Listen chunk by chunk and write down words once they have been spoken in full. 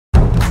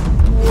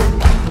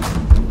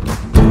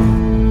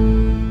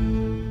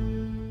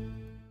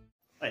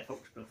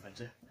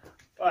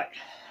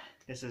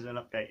This is an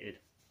updated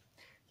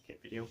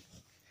kit video.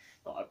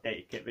 Not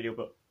updated kit video,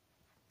 but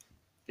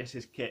this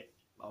is kit.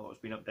 Oh, it's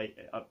been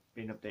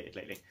updated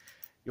lately.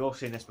 You've all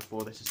seen this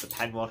before. This is the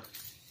pen one.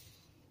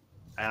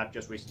 I have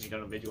just recently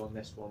done a video on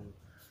this one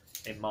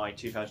in my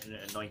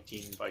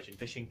 2019 Virgin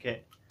Fishing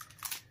kit.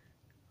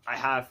 I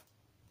have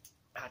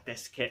had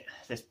this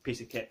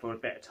piece of kit for a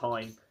bit of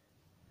time,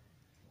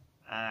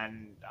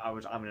 and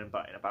I'm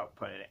butting about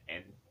putting it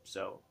in.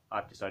 So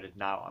I've decided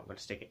now I'm going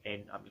to stick it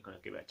in. I'm going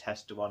to give it a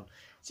tester one,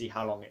 see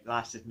how long it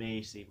lasted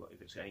me, see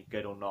if it's any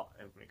good or not,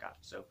 everything like that.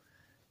 So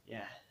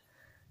yeah,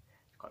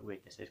 it's quite weird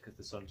this is because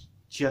the sun's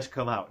just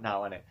come out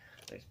now, and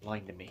it's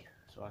blinding me.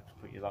 So I have to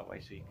put you that way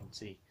so you can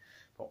see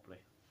properly.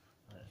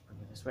 Let's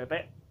bring it this way a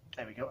bit.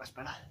 There we go, that's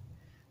better.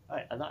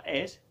 Right, and that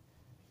is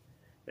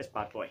this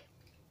bad boy.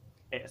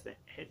 It is the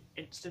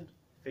Instant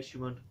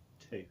Fisherman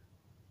 2.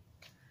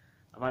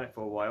 I've had it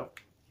for a while,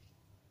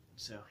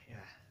 so yeah.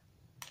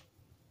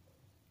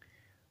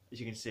 As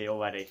you can see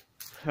already,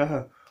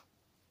 a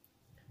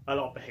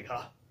lot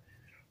bigger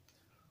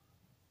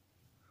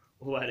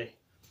already.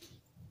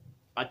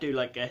 I do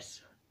like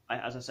this.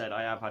 As I said,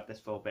 I have had this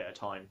for a bit of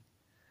time.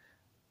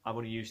 I've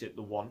only used it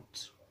the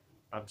once.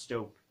 I'm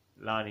still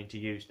learning to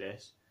use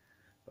this,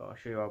 but I'll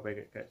show you how big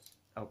it gets,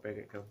 how big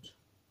it comes.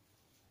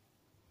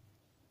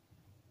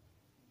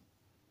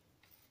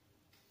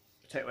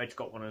 Potato Edge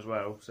got one as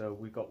well, so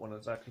we got one at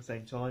exactly the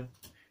same time.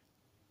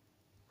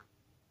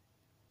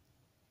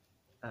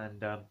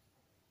 And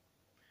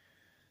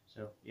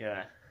so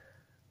yeah,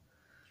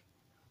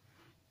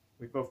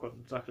 we both got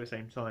them exactly the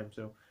same time,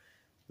 so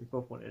we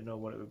both wanted to know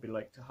what it would be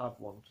like to have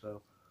one.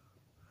 So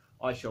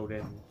I showed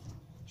them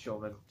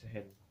to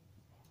him,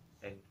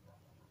 and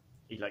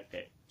he liked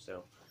it,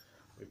 so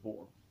we bought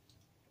them.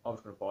 I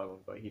was going to buy one,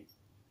 but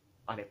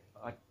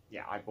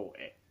I bought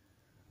it.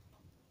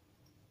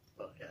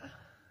 But yeah,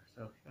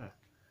 so yeah,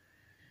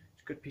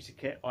 it's a good piece of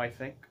kit, I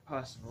think,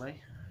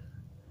 personally.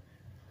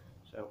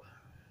 So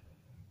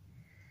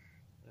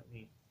let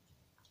me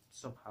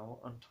somehow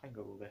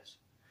untangle all this.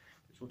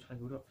 It's all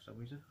tangled up for some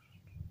reason.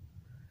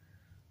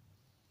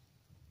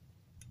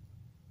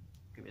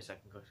 Give me a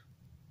second, guys.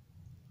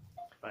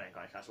 Right then,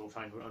 guys, that's all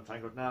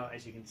untangled now.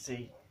 As you can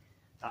see,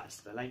 that's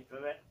the length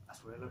of it.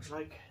 That's what it looks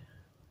like.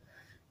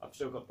 I've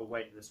still got the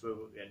weight and the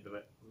swivel at the end of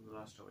it. From the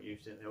last time I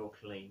used it, they're all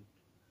clean.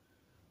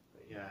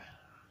 But yeah,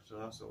 so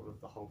that's all of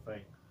the whole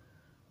thing.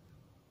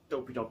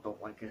 Dopey Dog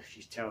don't like her.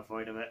 She's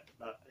terrified of it.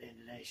 But at the end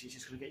of the day, she's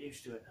just going to get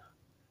used to it.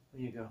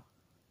 There you go.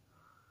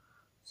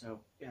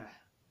 So yeah,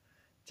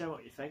 tell me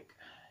what you think.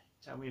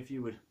 Tell me if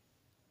you would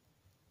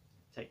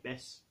take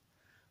this,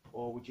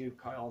 or would you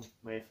carry on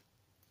with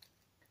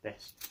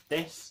this.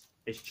 This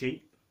is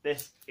cheap.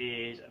 This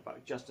is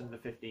about just under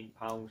 £15.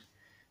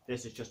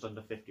 This is just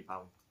under £50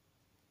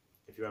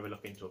 if you ever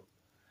look into them.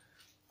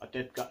 I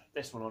did get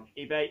this one on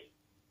eBay,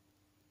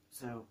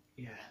 so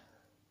yeah.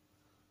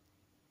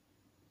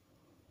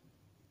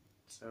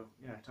 So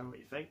yeah, tell me what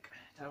you think.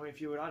 Tell me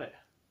if you would add it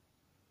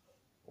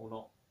or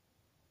not.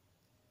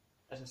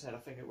 As I said, I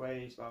think it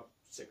weighs about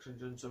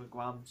 600 and something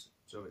grams,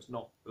 so it's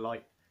not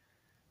light,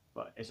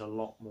 but it's a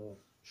lot more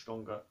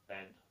stronger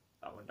than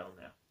that one down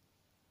there.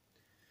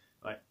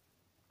 Right,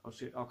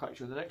 I'll catch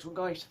you in the next one,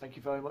 guys. Thank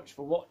you very much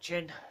for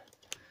watching,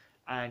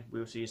 and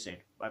we'll see you soon.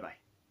 Bye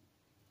bye.